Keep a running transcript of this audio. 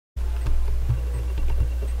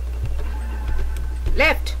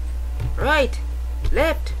Left. Right.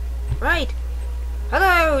 Left. Right.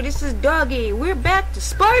 Hello, this is Doggie. We're back to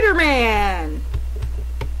Spider-Man.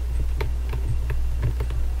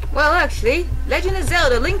 Well, actually, Legend of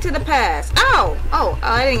Zelda, Link to the Past. Ow! Oh,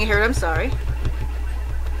 I didn't hear it. I'm sorry.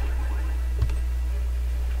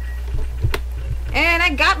 And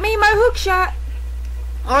I got me my hook shot.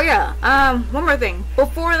 Oh yeah, one more thing.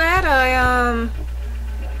 Before that,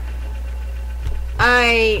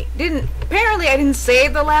 apparently I didn't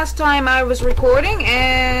save the last time I was recording,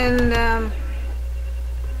 and,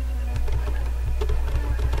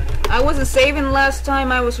 I wasn't saving the last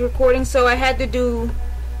time I was recording, so I had to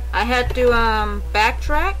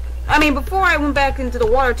backtrack. I mean, before I went back into the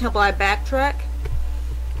water temple, I backtracked.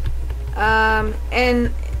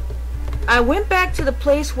 And I went back to the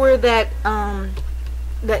place where the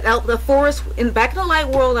forest back in the light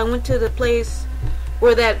world. I went to the place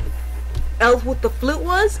where that elf with the flute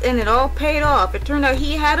was, and it all paid off. It turned out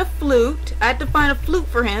he had a flute. I had to find a flute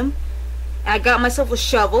for him. I got myself a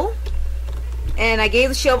shovel, and I gave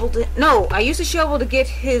the shovel to I used the shovel to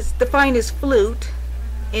find his flute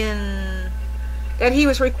that he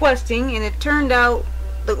was requesting, and it turned out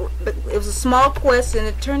it was a small quest, and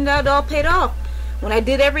it turned out it all paid off. When I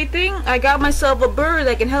did everything, I got myself a bird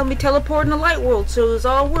that can help me teleport in the light world, so it was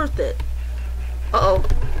all worth it. Uh-oh.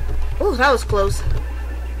 Oh, that was close.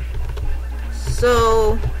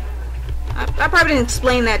 So, I probably didn't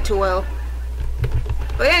explain that too well.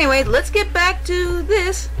 But anyway, let's get back to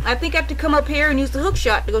this. I think I have to come up here and use the hook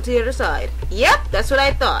shot to go to the other side. Yep, that's what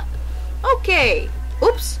I thought. Okay.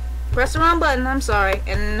 Oops. Press the wrong button, I'm sorry.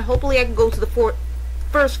 And hopefully I can go to the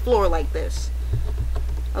first floor like this.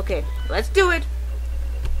 Okay, let's do it.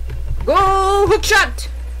 Go hook shot!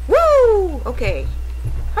 Woo! Okay.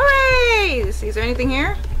 Hooray! Is there anything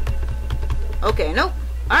here? Okay, nope.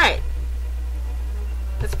 Alright.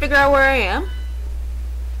 Let's figure out where I am.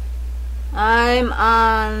 I'm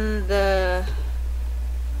on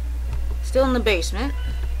still in the basement.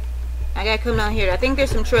 I gotta come down here. I think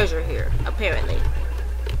there's some treasure here, apparently.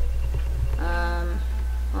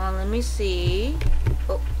 Well, let me see.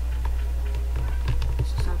 Oh.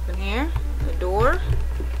 There's something here. A door.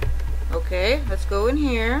 Okay, let's go in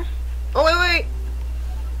here. Oh, wait.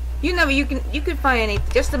 You can find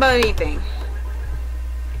just about anything.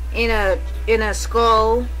 In a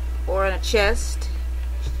skull or in a chest.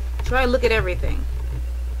 Try to look at everything.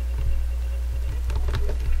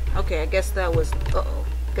 Okay, I guess that was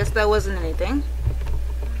guess that wasn't anything.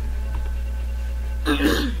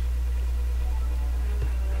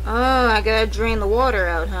 Oh, I gotta drain the water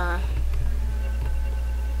out, huh?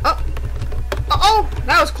 Oh,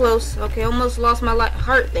 that was close. Okay, almost lost my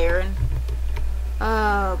heart there. And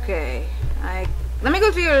okay, let me go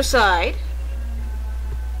to the other side.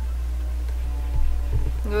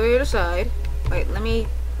 Go to the other side. Wait, let me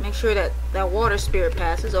make sure that water spirit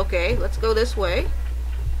passes. Okay, let's go this way.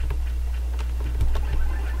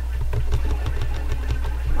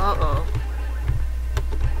 Uh-oh.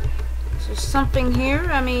 Is there something here?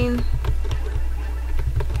 I mean,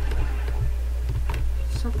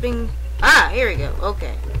 something. Ah, here we go.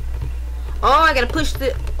 Okay. Oh, I gotta push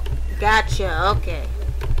the. Gotcha. Okay.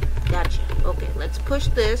 Gotcha. Okay, let's push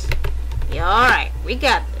this. Yeah, alright. We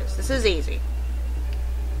got this. This is easy.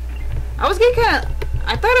 I was getting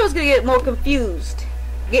I thought I was gonna get more confused.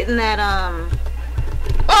 Getting that,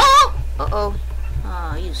 Oh! Uh-oh.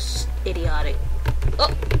 Oh, you idiotic.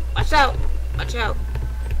 Oh, watch out. Watch out.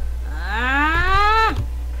 Ah!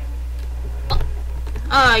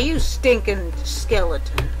 Oh, you stinking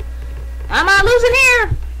skeleton. I'm not losing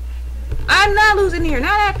here. I'm not losing here.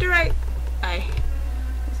 Not after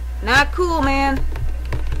not cool, man.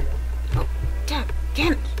 Oh, damn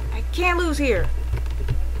it. I can't lose here.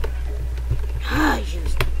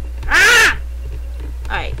 Ah!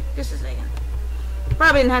 Alright, just a second.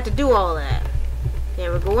 Probably didn't have to do all that. Okay,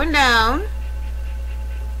 we're going down.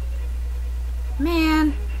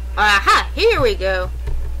 Man. Aha! Here we go.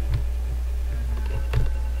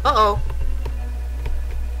 Uh-oh.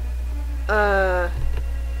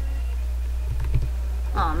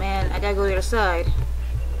 Oh man, I gotta go to the other side.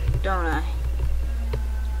 Don't I?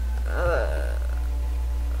 Go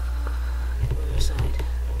to the other side.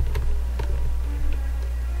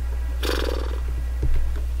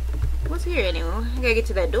 What's here anyway? I gotta get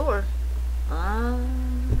to that door.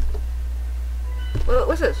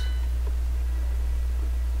 What's this?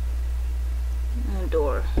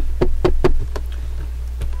 Door.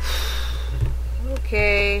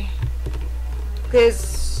 Okay.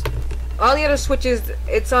 Because all the other switches,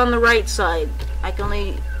 it's on the right side. I can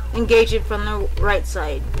only engage it from the right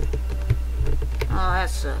side. Oh, that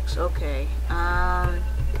sucks. Okay.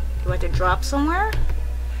 Do I have to drop somewhere?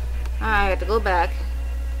 Alright, I have to go back.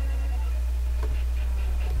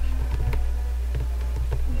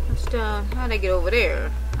 What's down? How'd I get over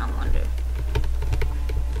there? I wonder.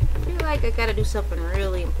 I feel like I gotta do something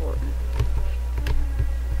really important.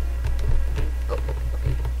 Oh,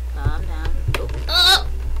 okay. Calm down. Oh,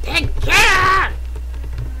 thank God!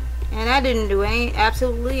 And I didn't do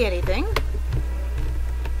absolutely anything.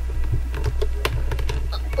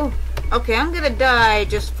 Oh, okay, I'm gonna die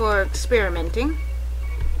just for experimenting.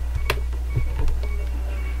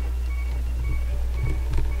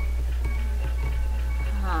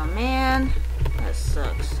 Oh man, that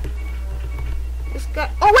sucks. This guy.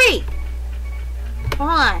 Oh wait! Hold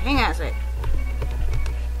on, hang on a sec.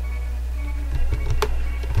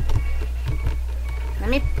 Let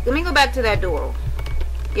me go back to that door.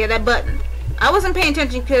 Yeah, that button. I wasn't paying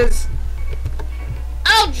attention because...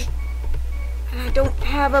 Ouch! I don't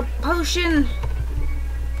have a potion.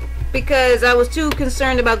 Because I was too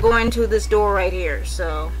concerned about going to this door right here.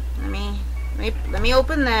 So, let me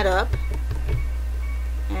open that up.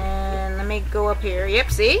 And let me go up here. Yep,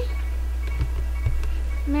 see?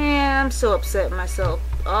 Man, I'm so upset with myself.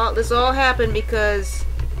 This all happened because...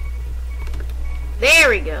 There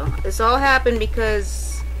we go. This all happened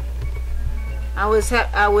because I was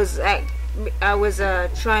trying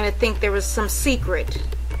to think there was some secret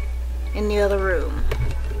in the other room.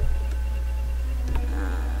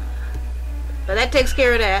 But that takes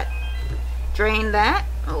care of that. Drain that.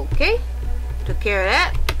 Okay. Took care of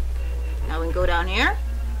that. Now we can go down here.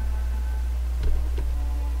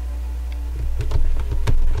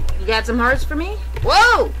 You got some hearts for me?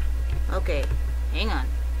 Whoa! Okay. Hang on.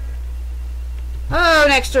 Oh,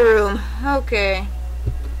 next room. Okay.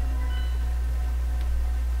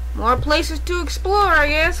 More places to explore, I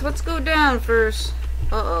guess. Let's go down first.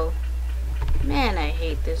 Uh-oh. Man, I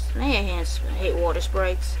hate this. Man, I hate water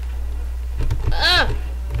sprites. Ugh!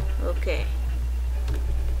 Okay.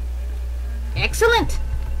 Excellent!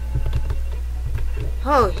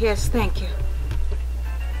 Oh, yes, thank you.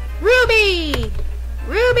 Ruby!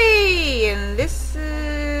 Ruby! And this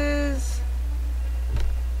is...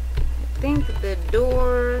 I think the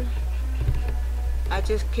door I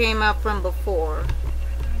just came out from before.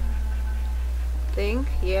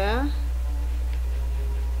 Yeah.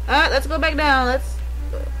 Let's go back down. Let's...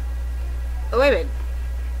 Oh, wait a minute.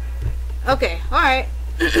 Okay, alright.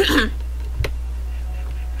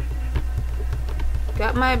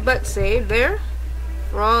 Got my butt saved there.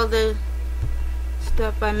 For all the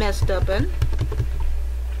stuff I messed up in.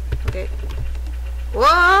 Okay.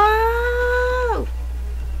 Whoa!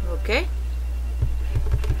 Okay.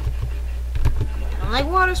 I don't like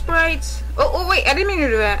water sprites. Oh, wait, I didn't mean to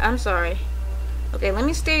do that. I'm sorry. Okay, let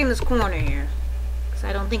me stay in this corner here. Because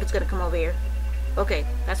I don't think it's going to come over here. Okay,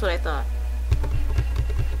 that's what I thought.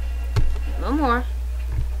 No more.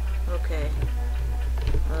 Okay.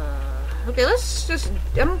 Okay, let's just...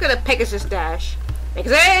 I'm going to Pegasus Dash.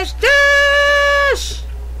 Pegasus Dash!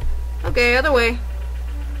 Okay, other way.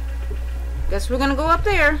 Guess we're going to go up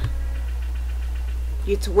there.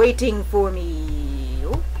 It's waiting for me.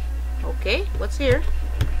 Oh, okay, what's here?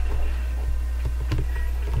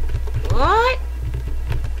 What?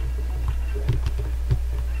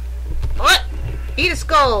 What? Eat a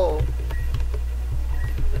skull.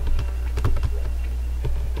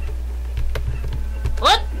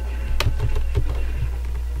 What?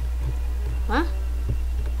 Huh?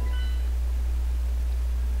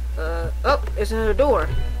 Oh, there's another door.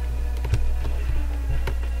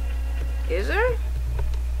 Is there?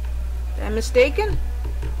 Am I mistaken?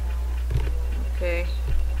 Okay.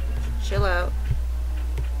 Chill out.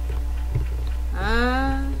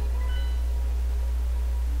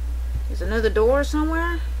 There's another door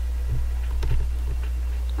somewhere?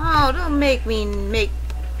 Oh, don't make me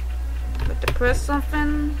have to press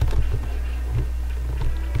something.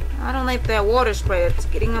 I don't like that water spray. It's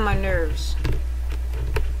getting on my nerves.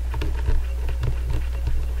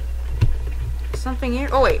 Something here?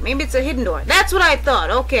 Oh wait, maybe it's a hidden door. That's what I thought.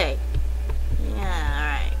 Okay.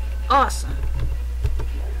 Yeah, alright. Awesome.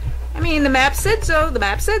 I mean, the map said so. The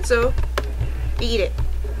map said so. Eat it.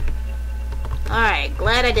 Alright,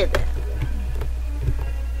 glad I did that.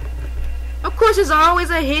 Of course, there's always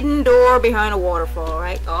a hidden door behind a waterfall,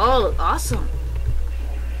 right? Oh, awesome.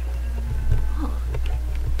 Oh!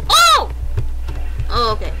 Oh!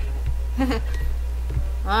 Oh, okay.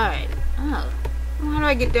 Alright. Oh. How do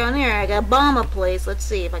I get down there? I gotta bomb a place. Let's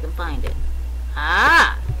see if I can find it.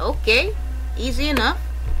 Ah! Okay. Easy enough.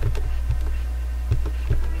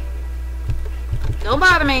 Don't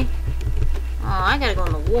bother me. Oh, I gotta go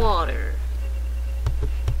in the water.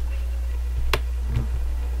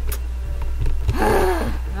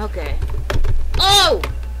 Okay.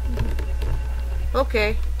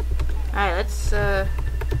 Okay. Alright, let's,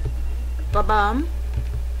 ba-bum.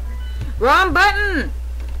 Wrong button!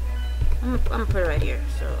 I'm gonna put it right here,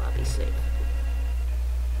 so I'll be safe.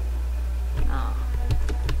 Oh.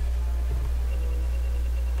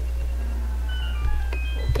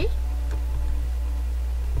 Okay.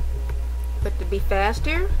 But to be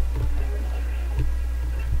faster.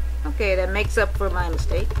 Okay, that makes up for my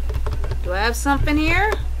mistake. Do I have something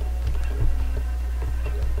here?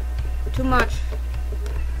 Too much.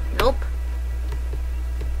 Nope.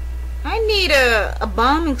 I need a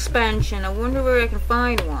bomb expansion. I wonder where I can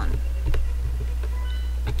find one.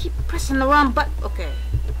 I keep pressing the wrong button. Okay.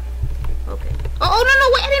 Okay. Oh, no,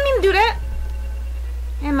 wait. I didn't mean to do that.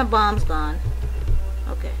 And my bomb's gone.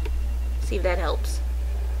 Okay. See if that helps.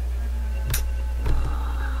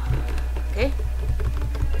 Okay.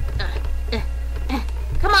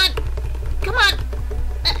 Come on. Come on.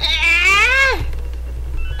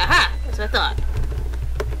 Aha. That's what I thought.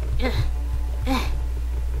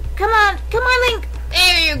 Come on. Come on, Link.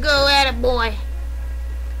 There you go, attaboy.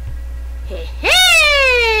 Hey,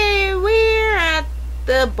 hey. We're at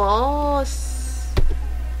the boss.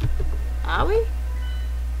 Are we?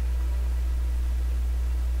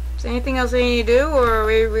 Is there anything else I need to do, or are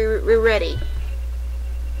we ready?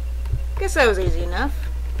 Guess that was easy enough.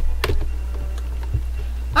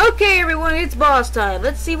 Okay, everyone, it's boss time.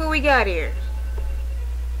 Let's see what we got here.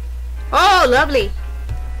 Oh, lovely.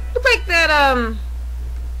 Look like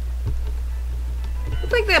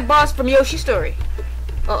that boss from Yoshi's Story.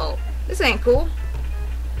 Uh-oh. This ain't cool.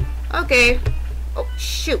 Okay. Oh,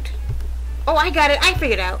 shoot. Oh, I got it. I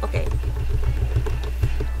figured it out. Okay.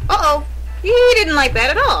 Uh-oh. He didn't like that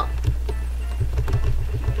at all.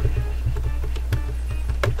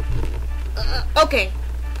 Okay.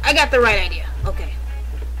 I got the right idea. Okay.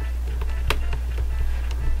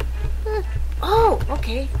 Oh,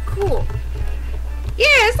 okay. Cool.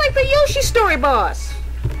 Yeah, it's like the Yoshi Story boss.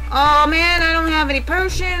 Oh, man, I don't have any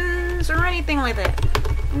potions or anything like that.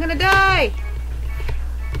 I'm gonna die.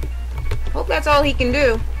 Hope that's all he can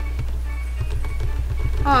do.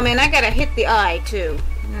 Oh, man, I gotta hit the eye, too.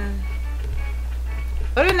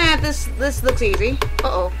 Other than that, this looks easy.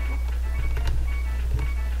 Uh-oh.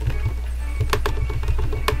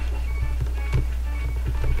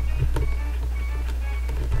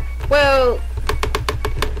 Well,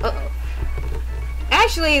 uh-oh.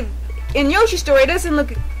 Actually, in Yoshi's Story, it doesn't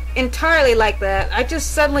look entirely like that. I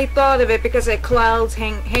just suddenly thought of it because of clouds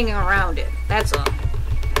hanging around it. That's all.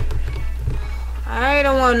 I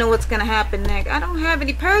don't want to know what's going to happen next. I don't have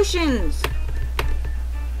any potions.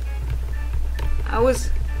 I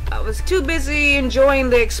was too busy enjoying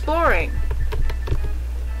the exploring.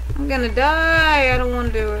 I'm gonna die. I don't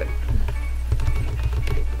want to do it.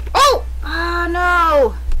 Oh! Oh,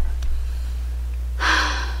 no!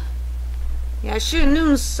 Yeah, I should have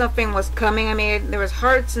known something was coming. I mean, there was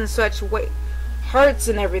hearts and such. Hearts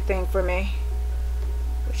and everything for me.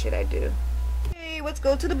 What should I do? Okay, let's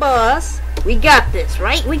go to the boss. We got this,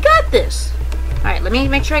 right? We got this. Alright, let me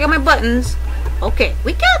make sure I got my buttons. Okay,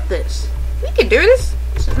 we got this. We can do this.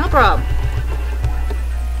 This is no problem.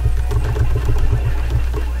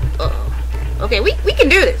 Uh-oh. Okay, we can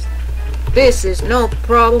do this. This is no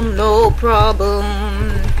problem, no problem.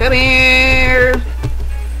 Come here.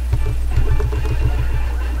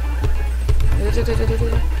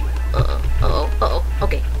 Uh-oh.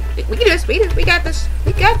 Okay. We can do this. We got this.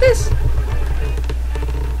 We got this.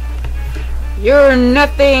 You're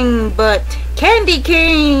nothing but candy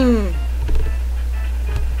cane.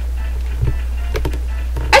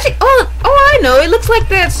 Actually, oh, I know. It looks like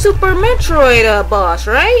that Super Metroid boss,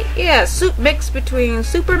 right? Yeah, soup mix between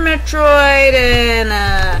Super Metroid and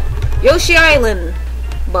Yoshi Island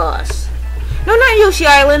boss. No, not Yoshi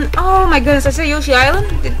Island. Oh my goodness, I said Yoshi Island?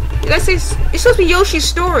 Did I say it's supposed to be Yoshi's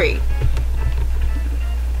Story?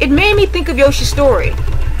 It made me think of Yoshi's Story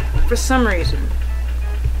for some reason.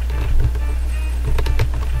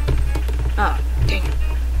 Oh, dang it.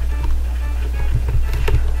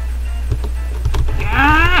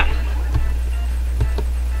 Ah!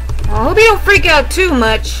 I hope you don't freak out too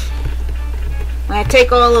much when I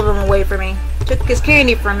take all of them away from me. Took his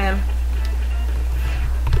candy from him.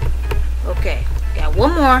 Okay, got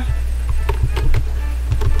one more.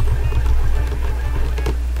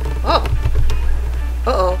 Oh.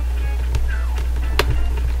 Uh-oh.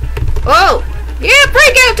 Oh! Yeah,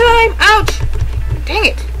 breakout time! Ouch! Dang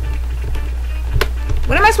it.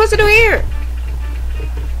 What am I supposed to do here?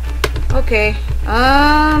 Okay.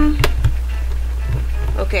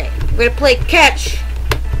 Okay. I'm gonna play catch.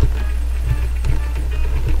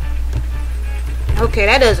 Okay,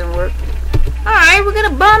 that doesn't work. Alright, we're gonna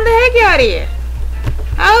bomb the heck out of you.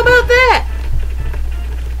 How about that?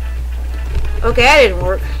 Okay, that didn't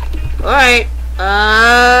work. Alright.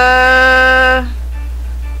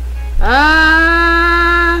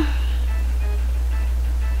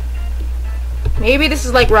 Maybe this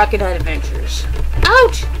is like Rocket Knight Adventures.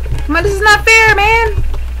 Ouch! Come on, this is not fair, man!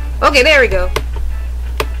 Okay, there we go.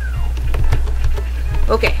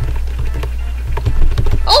 Okay.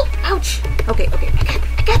 Oh, ouch! Okay, okay, I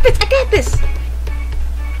got this, I got this!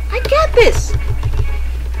 I got this!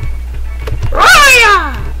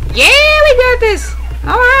 Raya! Yeah, we got this!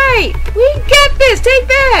 Alright, we got this! Take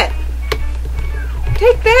that!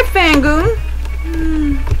 Take that, Phantoon!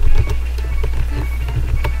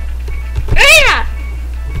 Yeah!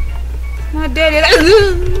 Not dead yet.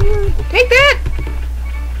 Take that!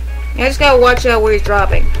 Yeah, I just gotta watch out where he's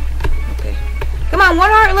dropping. Okay. Come on, one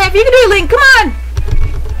heart left. You can do it, Link. Come on!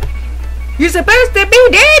 You're supposed to be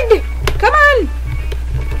dead! Come on!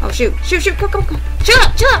 Oh, shoot. Shoot, shoot. Come, come, come. Shut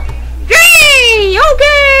up, shut up! Yay!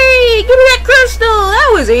 Okay! Give me that crystal! That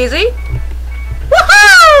was easy.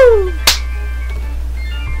 Woohoo!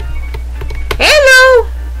 Hello!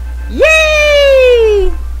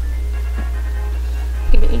 Yay!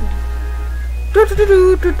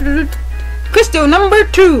 Crystal number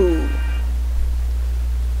 2.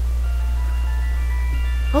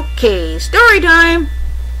 Okay, story time.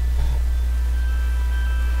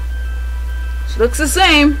 She looks the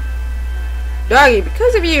same. Doggie,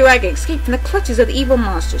 because of you, I can escape from the clutches of the evil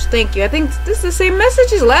monsters. Thank you. I think this is the same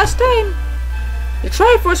message as last time. The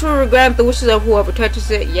Triforce will grant the wishes of whoever touches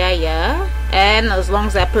it. Yeah. And as long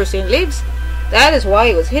as that person lives, that is why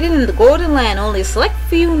it was hidden in the Golden Land. Only a select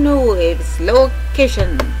few know its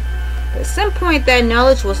location. At some point, that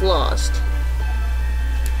knowledge was lost.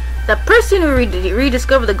 The person who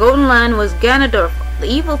rediscovered the Golden Land was Ganondorf, the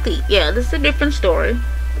evil thief. Yeah, this is a different story.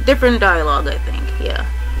 Different dialogue, I think. Yeah.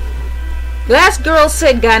 The last girl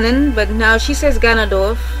said Ganon, but now she says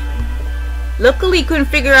Ganondorf. Luckily, couldn't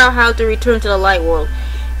figure out how to return to the light world.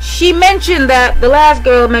 She mentioned that, the last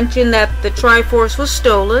girl mentioned that the Triforce was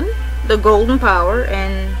stolen, the golden power,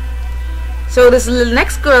 and so this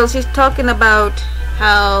next girl, she's talking about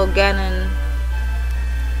how Ganon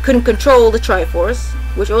couldn't control the Triforce,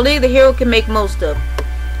 which only the hero can make most of.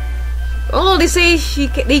 Although they say he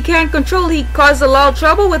can't control, he caused a lot of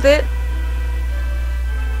trouble with it.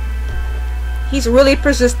 He's a really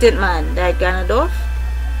persistent man, that Ganondorf.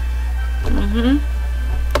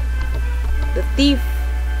 The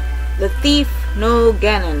thief, no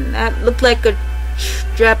Ganon. That looked like a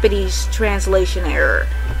Japanese translation error.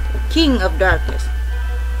 King of Darkness.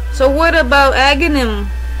 So what about Aghanim?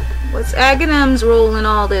 What's Aghanim's role in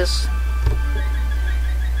all this?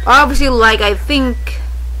 Obviously, like, I think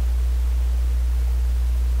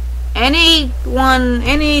any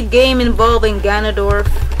game involving Ganondorf,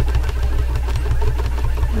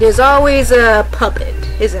 there's always a puppet,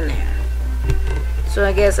 isn't there? So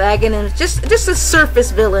I guess Aghanim's just a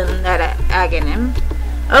surface villain at Aghanim.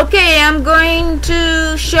 Okay, I'm going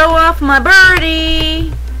to show off my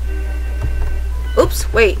birdie.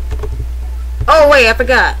 Oops, wait. Oh, wait, I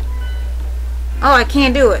forgot. Oh, I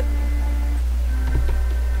can't do it.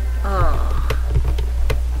 Oh.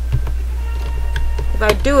 If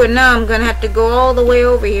I do it now, I'm gonna have to go all the way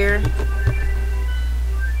over here.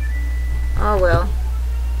 Oh, well.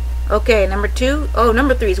 Okay, number 2. Oh,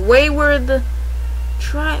 number 3 is way where the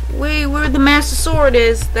Master Sword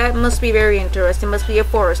is. That must be very interesting. Must be a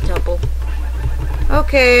forest temple.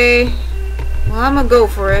 Okay. Well, I'm gonna go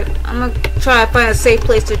for it. I'm gonna try to find a safe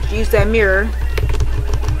place to use that mirror.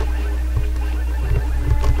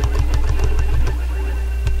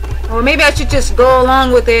 Or maybe I should just go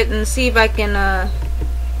along with it and see if I can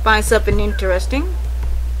find something interesting.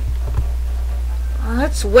 Oh,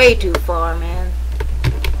 that's way too far, man.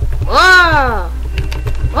 Ah!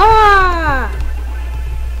 Ah!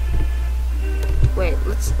 Wait,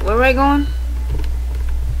 where am I going?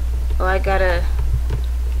 Oh, I gotta...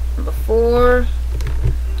 Number 4.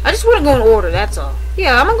 I just want to go in order, that's all.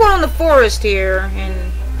 Yeah, I'm gonna go in the forest here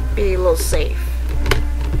and be a little safe.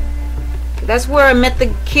 That's where I met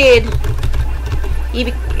the kid.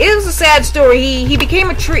 It was a sad story. He became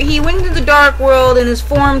a tree. He went into the dark world and his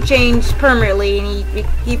form changed permanently, and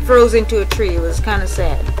he froze into a tree. It was kind of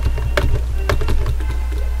sad.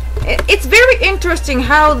 It's very interesting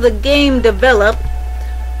how the game developed.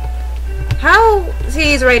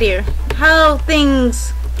 See, it's right here. How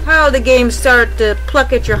the game start to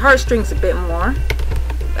pluck at your heartstrings a bit more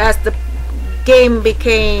as the game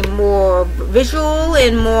became more visual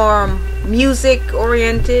and more music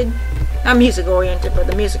oriented. Not music oriented, but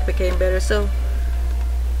the music became better. So,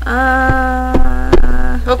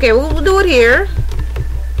 okay, we'll do it here.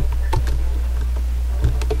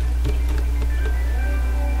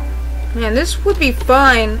 Man, this would be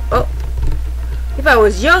fine. Oh, if I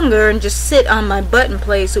was younger and just sit on my butt and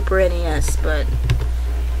play Super NES, but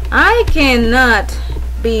I cannot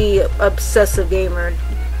be obsessive gamer.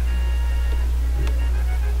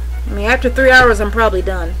 I mean, after 3 hours, I'm probably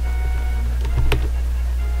done.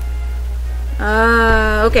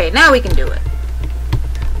 Okay, now we can do it.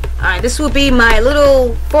 Alright, this will be my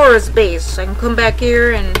little forest base. So I can come back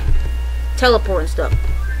here and teleport and stuff.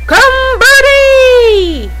 Come,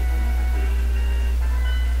 buddy!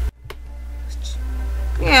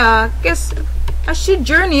 Yeah, I guess I should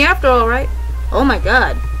journey after all, right? Oh my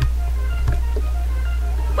god.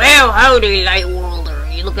 Well, howdy, light worlder.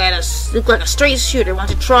 You look like a straight shooter.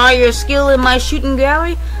 Want to try your skill in my shooting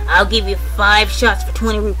gallery? I'll give you 5 shots for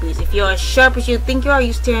 20 rupees. If you're as sharp as you think you are,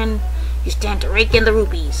 you stand to rake in the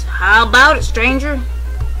rupees. How about it, stranger?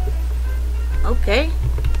 Okay.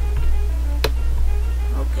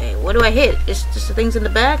 Okay, what do I hit? Just the things in the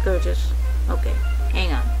back, or just... Okay,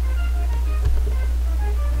 hang on.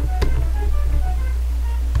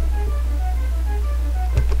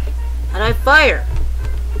 How do I fire?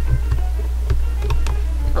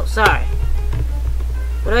 Oh, sorry.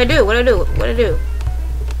 What do I do? What do I do? What do I do?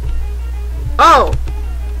 Oh!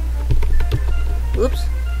 Oops.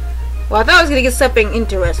 Well, I thought I was gonna get something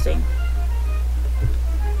interesting.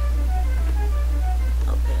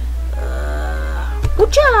 Okay.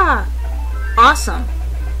 Woocha! Awesome.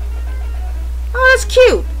 Oh, that's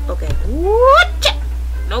cute. Okay. Woocha!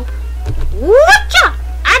 Nope. Woocha!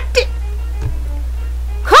 I did.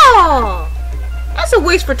 Call! That's a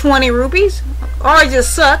waste for 20 rupees. Or I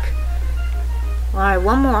just suck. Alright,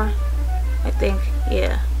 one more. I think.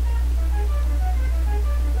 Yeah.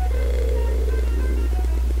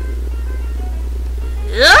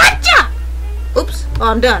 Oops. Oh,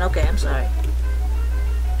 I'm done. Okay, I'm sorry.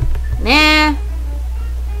 Nah.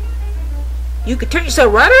 You could turn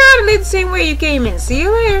yourself right around and leave the same way you came in. See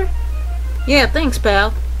you later. Yeah, thanks,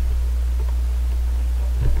 pal.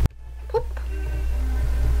 Poop.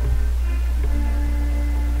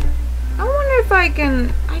 I wonder if I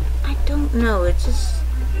can... I don't know. It's just...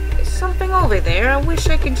 There's something over there. I wish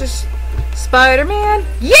I could just... Spider-Man?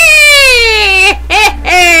 Yay!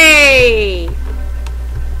 Hey!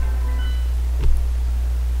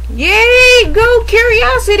 Yay! Go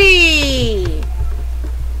Curiosity!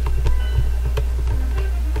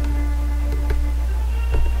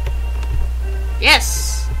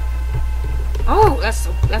 Yes! Oh,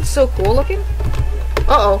 that's so cool looking.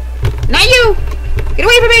 Uh-oh. Not you! Get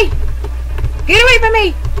away from me! Get away from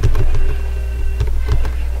me!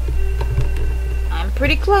 I'm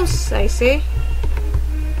pretty close, I see.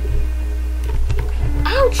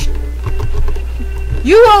 Ouch!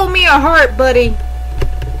 You owe me a heart, buddy.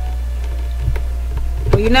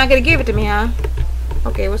 Well, you're not gonna give it to me, huh?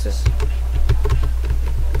 Okay, what's this?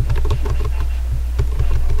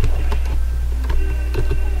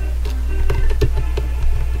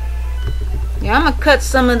 Yeah, I'm gonna cut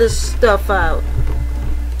some of this stuff out.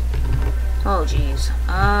 Oh, jeez.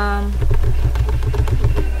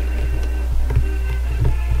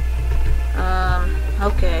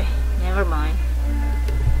 Okay. Never mind.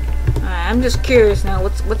 Alright, I'm just curious now.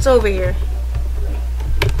 What's over here?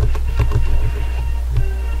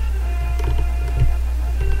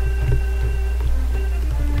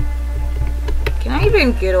 Can I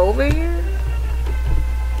even get over here?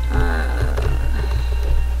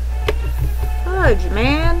 Fudge,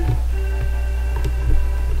 man.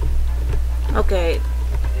 Okay.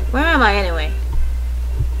 Where am I anyway?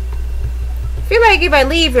 I feel like if I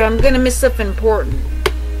leave here, I'm gonna miss something important.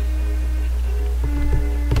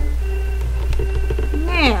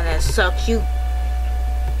 Man, that sucks. You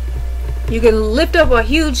can lift up a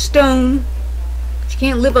huge stone, but you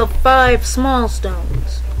can't lift up 5 small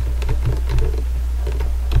stones.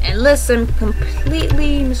 Unless I'm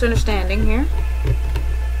completely misunderstanding here.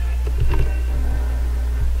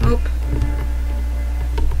 Nope.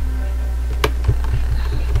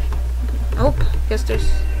 Nope. Guess there's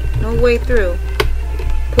no way through.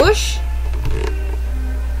 Push?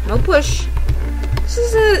 No push.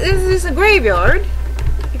 This is a graveyard.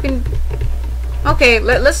 You can... Okay,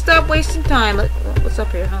 let's stop wasting time. What's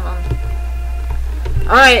up here? Hold on.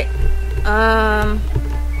 Alright.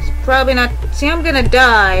 It's probably not... See, I'm gonna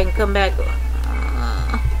die and come back. Oh,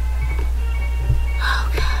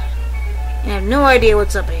 God. I have no idea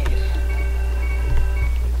what's up ahead.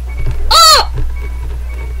 Oh!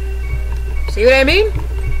 See what I mean?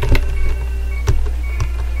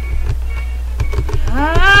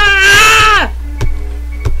 Ah!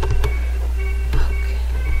 Okay.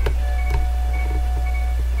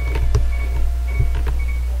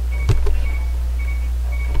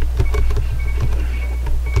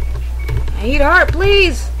 need a heart,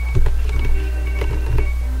 please.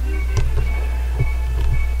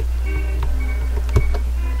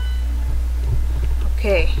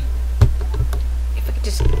 Okay. If I could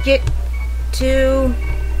just get to...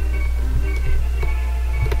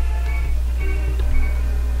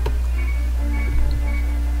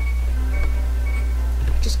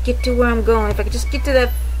 Just get to where I'm going. If I could just get to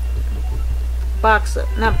that box,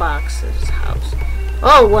 not box, this house.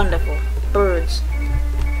 Oh, wonderful. Birds.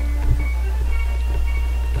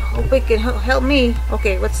 I hope it can help me.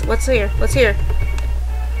 Okay, what's here? What's here?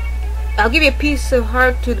 I'll give you a piece of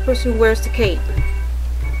heart to the person who wears the cape.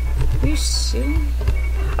 Are you serious?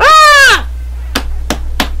 Ah!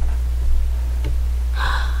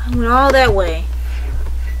 I went all that way.